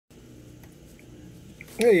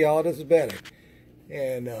Hey y'all, this is Benny,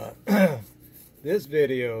 and this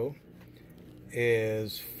video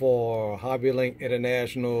is for HobbyLink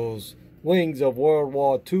International's Wings of World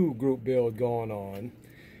War II group build going on,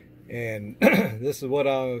 and this is what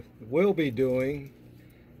I will be doing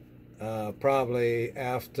probably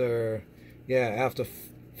after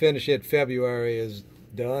finish it February is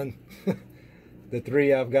done. The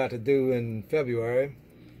 3 I've got to do in February,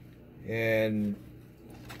 and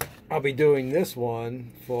I'll be doing this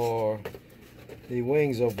one for the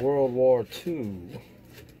Wings of World War II.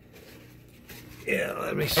 Yeah,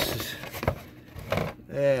 let me see.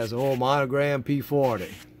 There's an old monogram P40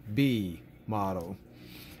 B model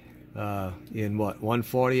in what,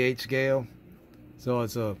 1/48 scale. So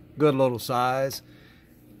it's a good little size,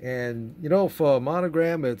 and you know, for a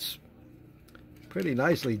monogram it's pretty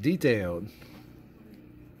nicely detailed.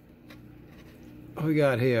 We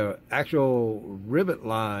got here actual rivet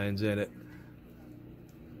lines in it.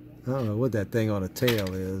 I don't know what that thing on the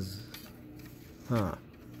tail is. Huh.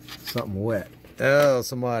 Something wet. Oh,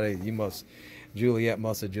 Juliet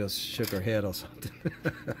must have just shook her head or something.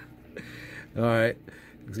 Alright.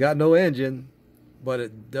 It's got no engine, but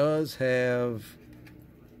it does have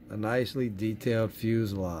a nicely detailed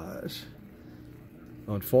fuselage.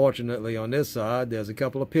 Unfortunately, on this side, there's a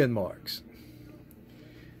couple of pin marks.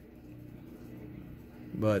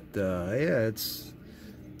 But yeah, it's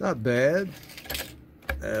not bad.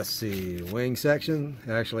 Let's see, wing section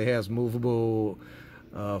actually has movable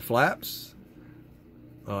flaps,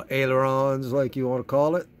 ailerons, like you want to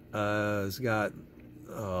call it. It's got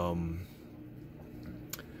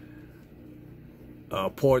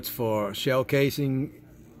ports for shell casings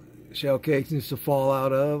to fall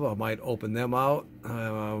out of. I might open them out.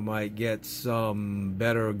 I might get some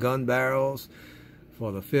better gun barrels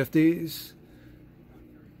for the 50s.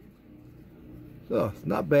 So,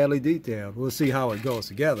 not badly detailed. We'll see how it goes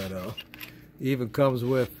together, though. It even comes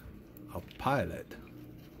with a pilot.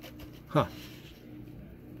 Huh.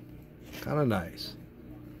 Kind of nice.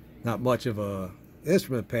 Not much of a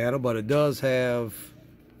instrument panel, but it does have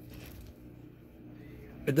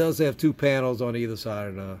 2 panels on either side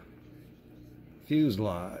of the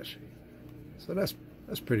fuselage. So that's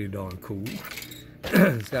pretty darn cool.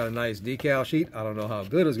 It's got a nice decal sheet. I don't know how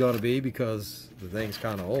good it's going to be because the thing's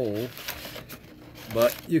kind of old.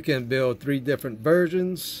 But you can build 3 different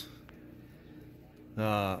versions.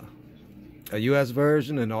 A US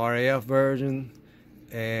version, an RAF version,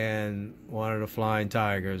 and one of the Flying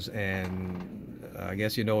Tigers. And I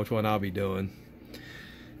guess you know which one I'll be doing.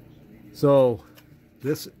 So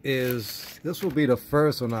this will be the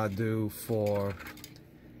first one I do for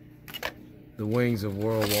the Wings of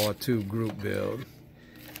World War II group build.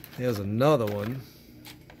 There's another one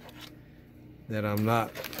that I'm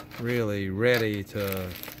not really ready to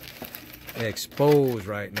expose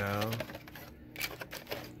right now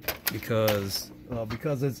because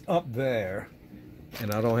it's up there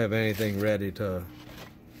and I don't have anything ready to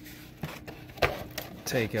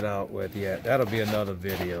take it out with yet. That'll be another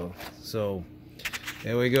video. So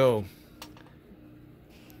there we go.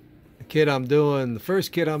 The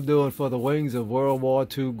first kit I'm doing for the Wings of World War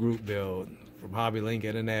II group build from HobbyLink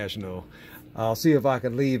International. I'll see if I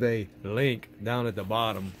can leave a link down at the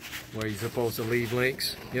bottom where you're supposed to leave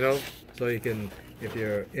links, you know, so you can, if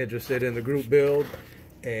you're interested in the group build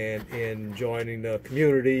and in joining the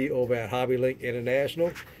community over at HobbyLink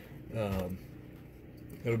International,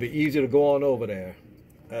 it'll be easy to go on over there.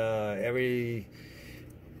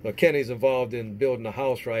 Kenny's involved in building a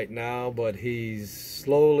house right now, but he's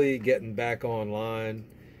slowly getting back online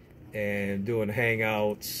and doing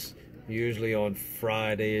hangouts, usually on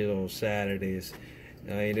Fridays or Saturdays.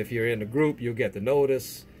 And if you're in the group, you'll get the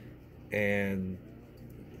notice and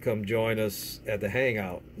come join us at the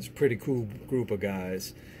hangout. It's a pretty cool group of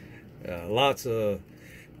guys. Lots of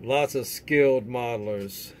skilled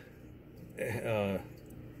modelers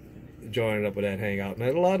joining up with that hangout.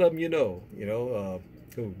 And a lot of them, you know,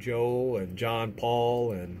 Joe and John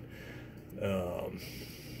Paul and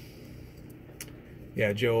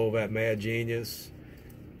Joe over at Mad Genius.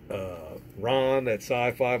 Ron at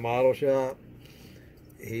Sci-Fi Model Shop,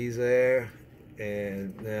 he's there,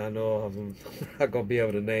 and now I know I'm not gonna be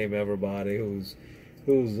able to name everybody who's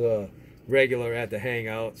regular at the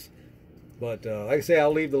hangouts, but like I say,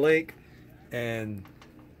 I'll leave the link. And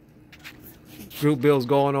group build's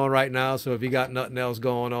going on right now, so if you got nothing else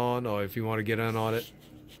going on, or if you want to get in on it,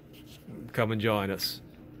 come and join us.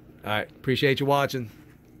 All right, appreciate you watching.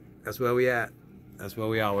 That's where we at. That's where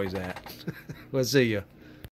we always at. We'll see you.